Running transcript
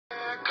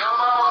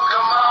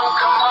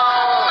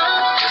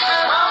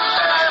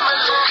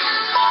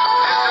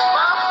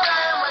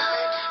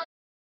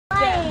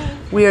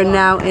We are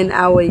now in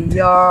our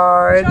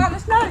yard,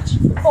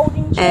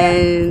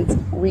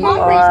 and we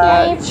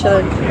are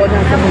chilling. Go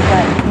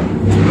downstairs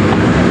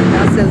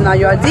in our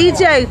yard.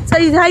 DJ,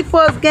 tell you hi,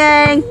 Forbes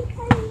gang.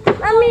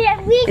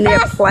 And they're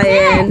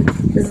playing.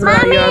 This is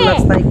what our yard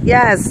looks like.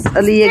 Yes,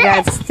 Aaliyah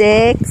got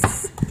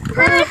sticks.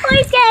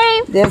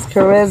 There's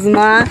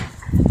Charisma.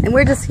 And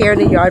we're just here in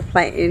the yard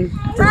playing.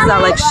 This is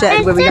our like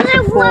shed where we got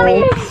the pool.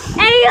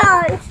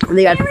 And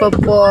they got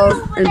footballs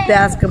and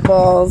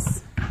basketballs.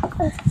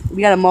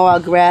 We gotta mow our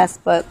grass,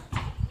 but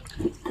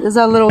this is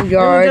our little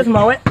yard. Just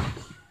mow it.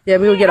 Yeah,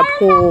 we will get a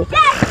pool.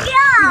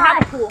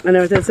 And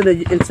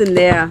everything. It's in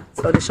there,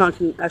 so Deshaun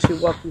can actually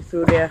walk you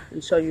through there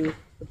and show you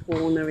the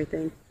pool and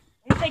everything.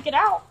 You take it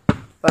out.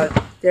 But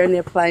they're in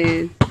there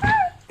playing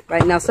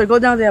right now. So go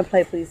down there and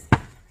play, please.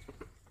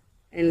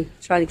 And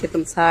trying to get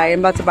them tired. I'm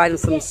about to buy them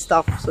some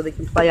stuff so they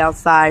can play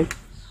outside.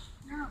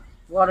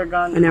 Water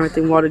guns. And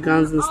everything, water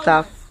guns and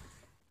stuff.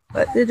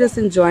 But they're just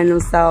enjoying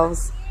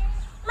themselves.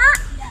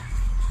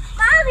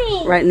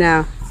 Mommy. Right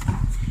now.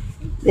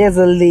 There's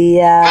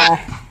Aaliyah.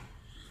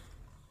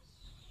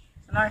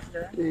 Nice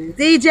day.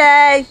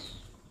 DJ!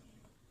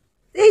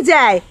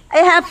 DJ!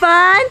 Hey, have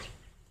fun?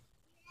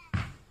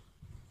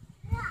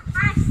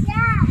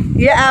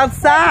 You're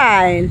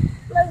outside.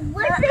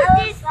 Look at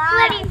these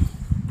pretty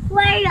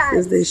plants.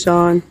 Is this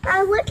Sean?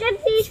 Look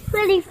at these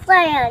pretty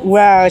plants.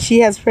 Wow, she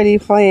has pretty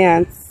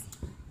plants.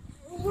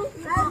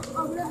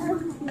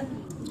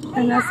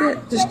 And that's it.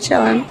 Just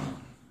chilling.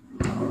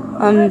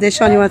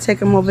 Deshaun, you want to take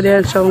him over there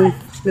and show him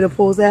where the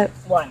pool's at?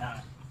 Why not?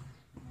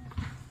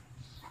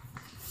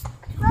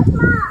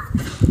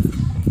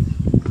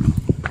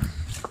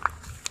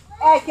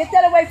 Hey, get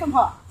that away from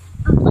her.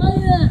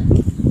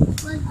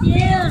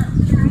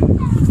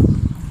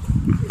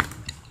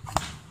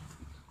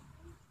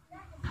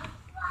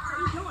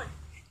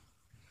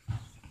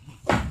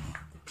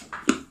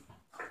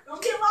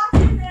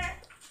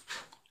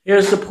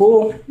 Here's the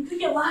pool. You can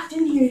get locked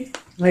in here.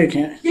 No, you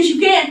can't. Yes, you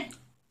can.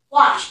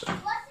 Watch.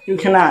 You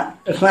cannot.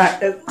 It's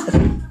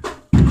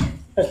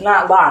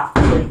not locked.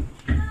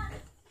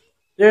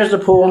 There's the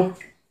pool.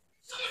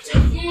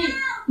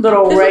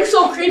 Little This rake. looks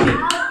so creepy.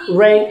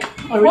 Rake.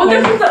 What was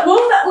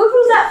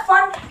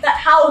that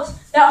house,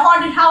 that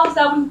haunted house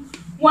that we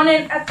went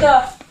in at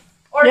the...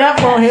 Yeah,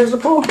 well, here's the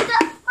pool. Get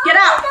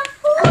out.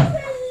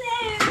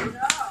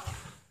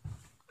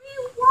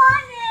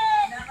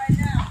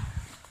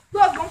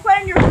 Look, don't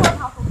play in your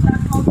clubhouse.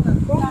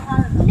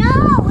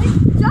 No,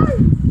 it's done.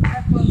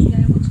 We'll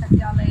check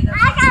y'all later. I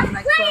got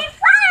pretty plants.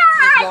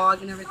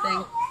 Vlog and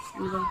everything.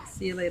 And we'll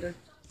see you later.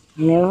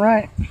 All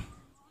right.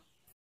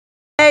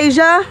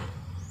 Asia.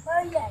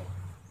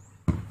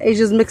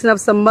 Asia's mixing up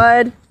some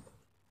mud.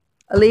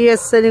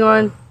 Aaliyah's sitting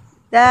on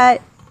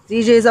that.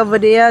 DJ's over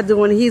there doing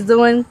what he's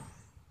doing.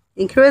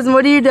 And Charisma,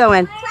 what are you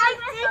doing?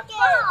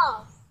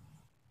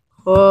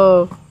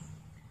 Oh.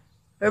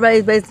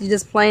 Everybody's basically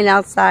just playing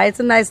outside. It's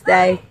a nice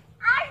day.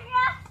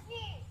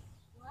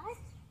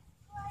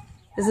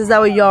 This is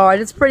our yard.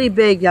 It's pretty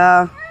big,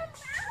 y'all.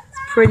 It's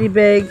pretty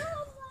big.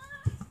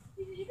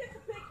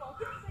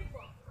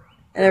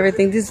 And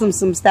everything. These are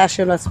some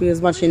pistachio nuts we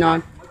was munching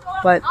on.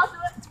 But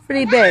it's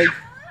pretty big.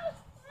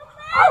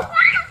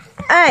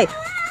 Hey!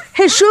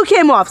 His shoe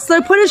came off.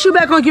 So put his shoe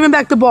back on. Give him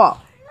back the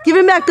ball. Give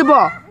him back the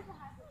ball.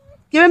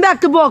 Give him back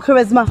the ball,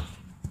 Charisma.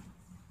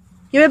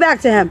 Give it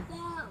back to him.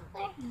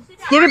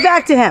 Give it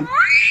back to him.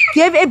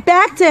 Give it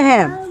back to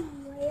him.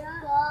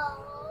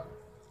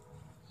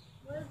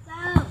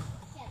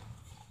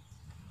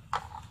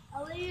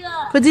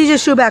 Put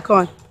DJ's shoe back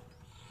on.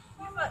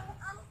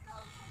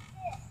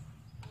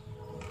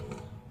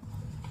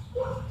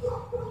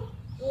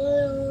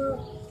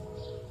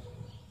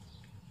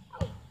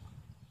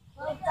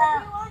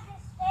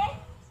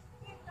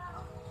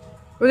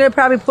 We're going to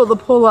probably pull the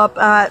pool up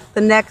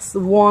the next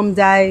warm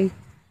day.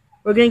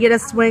 We're going to get a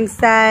swing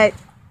set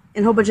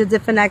and a whole bunch of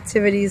different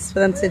activities for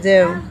them to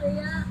do.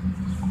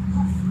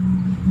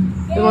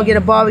 We're going to get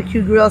a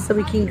barbecue grill so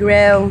we can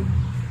grill.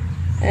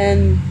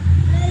 And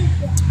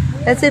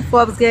that's it,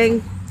 Forbes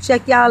gang.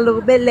 Check y'all a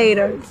little bit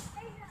later.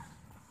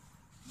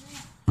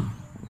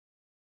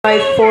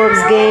 Alright, Forbes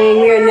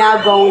gang, we are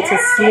now going to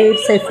sleep.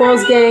 Say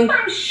Forbes gang.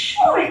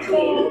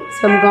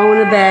 So I'm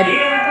going to bed.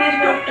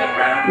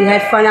 We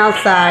had fun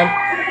outside.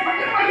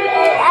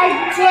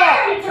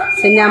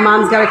 So now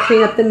Mom's got to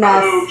clean up the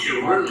mess.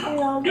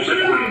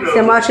 So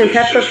I'm watching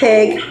Peppa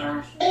Pig.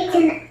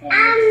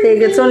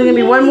 It's only going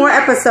to be one more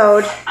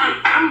episode.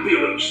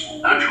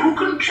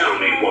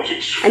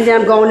 And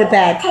then I'm going to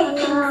bed.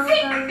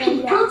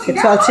 I'll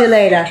talk to you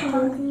later.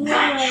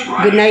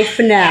 Good night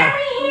for now.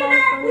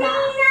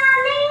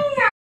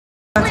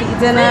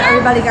 Dinner.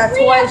 Everybody got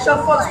toys.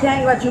 Show Forbes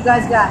gang what you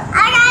guys got.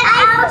 I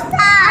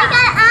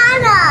got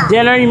Anna.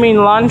 Dinner, you mean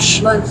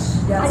lunch? Lunch,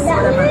 yes,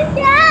 whatever.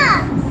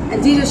 Yeah.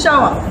 And DJ,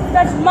 show them.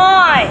 That's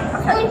mine.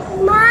 Okay. It's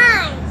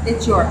mine.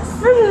 It's yours.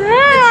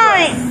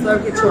 Mine. So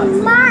get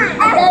yours. Mine.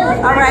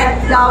 All right,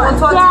 y'all. We'll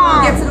talk to you when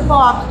we get to the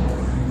park.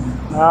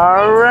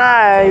 All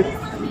right.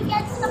 Let me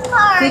get to the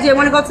park. DJ,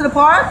 want to go to the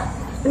park?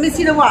 Let me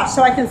see the watch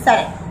so I can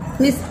set it.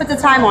 Let's put the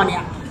time on you.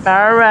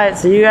 All right,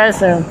 see you guys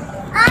soon.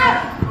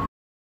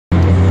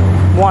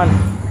 1.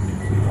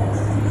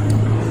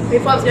 Hey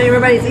folks,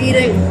 everybody's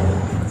eating.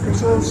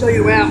 I'll show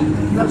you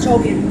around. Let's show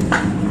you.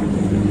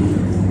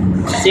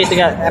 See if they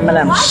got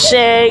M&M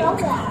shake.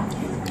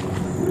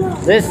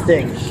 This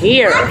thing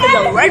here.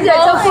 Right there.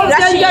 Tell Forbes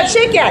gang you got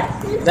chicken.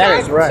 That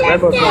is right. Red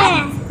Bull.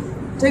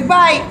 Take a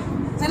bite.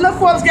 Say look,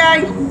 Forbes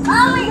gang. Oh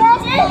my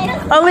gosh.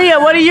 Aaliyah,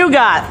 what do you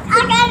got?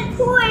 I got a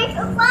toy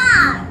for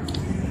Bob.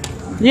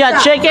 You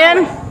got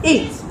chicken?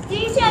 Eat.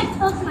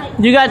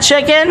 You got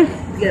chicken?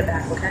 Get it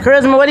back, okay?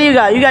 Charisma, what do you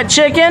got? You got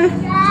chicken?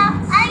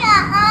 Yeah, I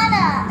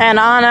got Anna. And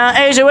Anna.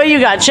 Asia, what do you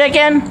got?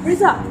 Chicken?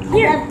 Where's up?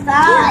 Here.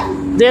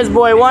 There's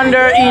Boy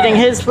Wonder eating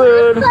his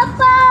food.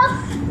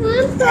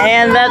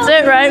 And that's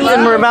it, right?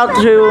 And we're about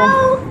to...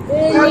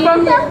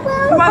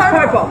 Come on,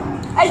 purple.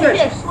 Hey,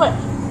 here, switch.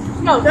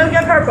 No, Don't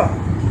get purple.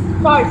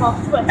 sorry, Paul,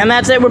 switch. And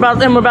that's it. We're about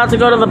to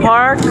go to the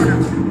park.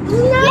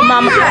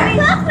 Mama.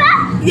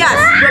 Yes,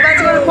 we're about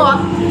to go to the park.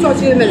 Talk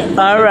to you in a minute.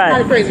 All Kind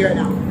right. of crazy right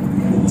now.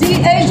 See,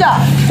 Asia.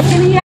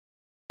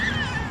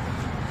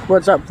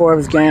 What's up,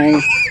 Forbes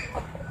gang?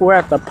 We're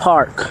at the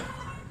park.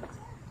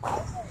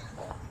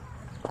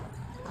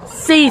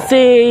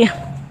 Cece.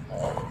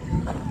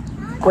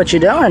 What you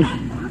doing?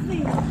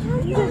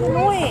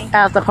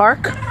 At the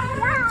park?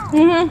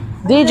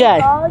 DJ.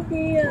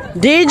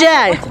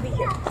 DJ.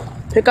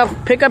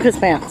 Pick up his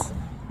pants.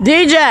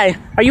 DJ,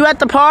 are you at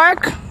the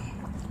park?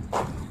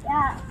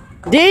 Yeah.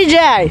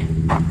 DJ.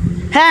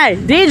 Hey,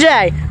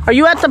 DJ, are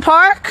you at the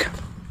park?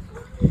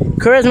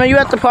 Charisma, you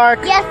at the park?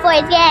 Yes,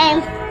 boys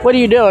game. What are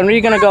you doing? What are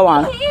you gonna go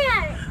on?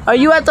 Are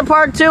you at the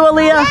park too,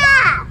 Aaliyah?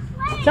 Yeah.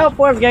 Tell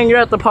Forbes gang you're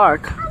at the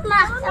park.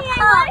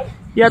 Yeah.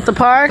 You at the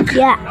park?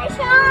 Yeah.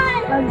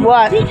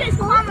 What? DJ's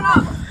climbing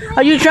up.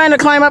 Are you trying to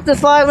climb up the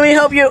slide? Let me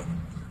help you.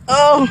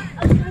 Oh.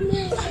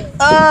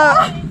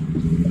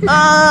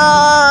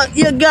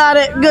 You got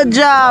it. Good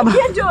job. I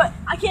can't do it.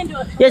 I can't do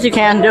it. Yes, you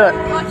can. Do it.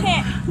 No, I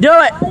can't. Do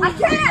it. I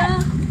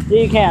can't.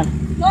 Yeah, you can.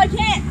 No, I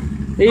can't.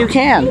 Yeah, you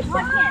can. No, I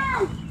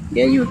can't.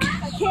 Yeah, you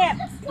can. I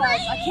can't.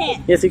 I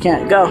can't. Yes, you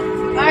can. Go.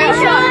 Hey,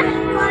 Sean.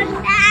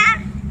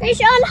 Hey,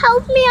 Sean,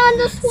 help me on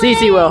the swing.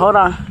 Cece will. Hold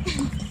on.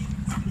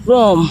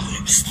 Boom.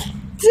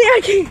 See, I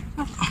can't.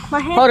 My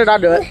hand. Hold it. I'll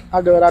do it.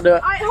 I'll do it. All right,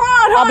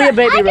 hold on. I'll be a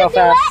baby real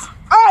fast.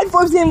 All right,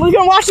 Forbes game. We're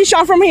gonna watch this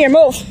shot from here.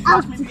 Move.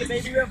 Watch me be a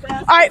baby real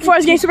fast. All right,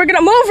 Forbes game. So we're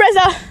gonna move,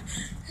 Reza.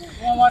 You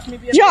wanna watch me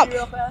be a Jump. baby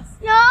real fast?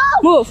 No.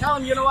 Move. Tell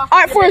him you know what. All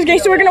right, Forbes game.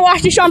 So we're gonna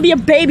watch Deshaun be a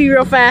baby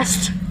real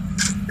fast.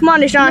 Come on,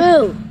 Deshaun.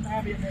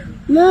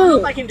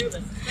 Move. I can do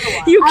this.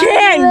 You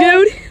can,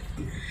 dude.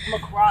 I'm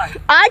gonna cry.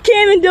 I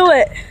can't even do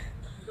it.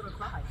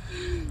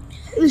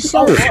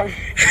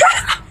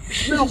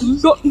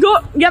 Go.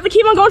 You have to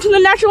keep on going to the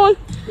natural one.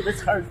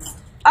 This hurts.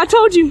 I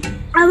told you.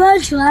 I'm gonna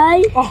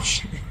try. Oh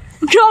shit.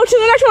 Go to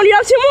the next one. You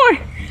have 2 more.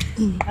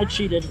 I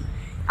cheated.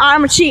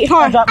 I'm a cheat, I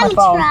huh? dropped my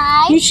phone.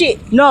 Try. You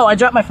cheat. No, I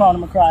dropped my phone.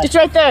 I'm gonna cry. It's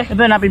right there. It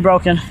better not be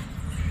broken.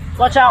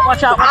 Watch out,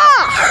 watch out, watch out.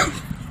 Ah!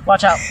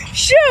 Watch out.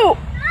 Shoot!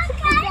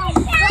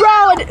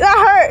 Bro, that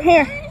hurt.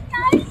 Here.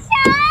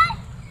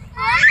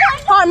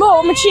 Alright, move.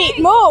 I'm gonna cheat.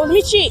 Move. Let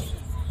me cheat.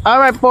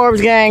 Alright,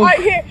 Forbes gang. Alright,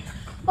 here.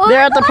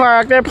 They're at the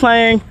park. They're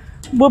playing.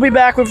 We'll be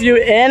back with you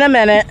in a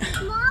minute.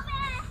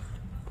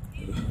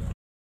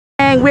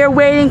 And we're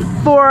waiting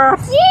for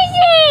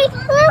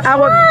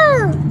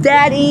our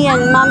daddy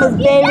and mama's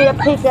baby to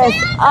pick us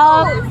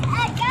up.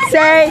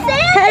 Say,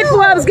 hey,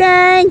 Forbes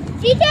gang.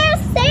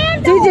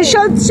 DJ,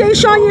 show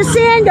Sean your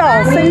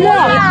sandals. Say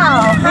no.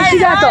 Where she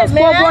got those?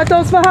 Paul brought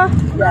those for her?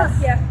 Yes.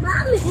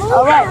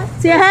 All right.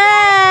 Say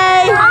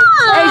hey.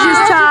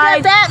 Asia's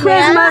tied.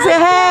 Christmas, say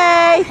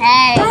hey.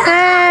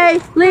 Hey.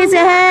 Lee, say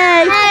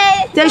hey.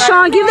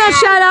 Deshaun, give that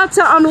shout out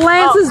to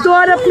Lance's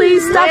daughter,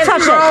 please. Stop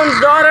touching. Lance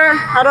daughter.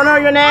 I don't know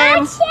your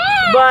name,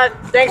 but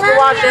thanks for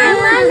watching.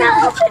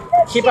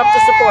 Keep up the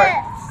support.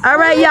 All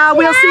right, y'all.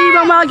 We'll see you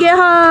when I get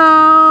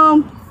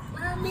home.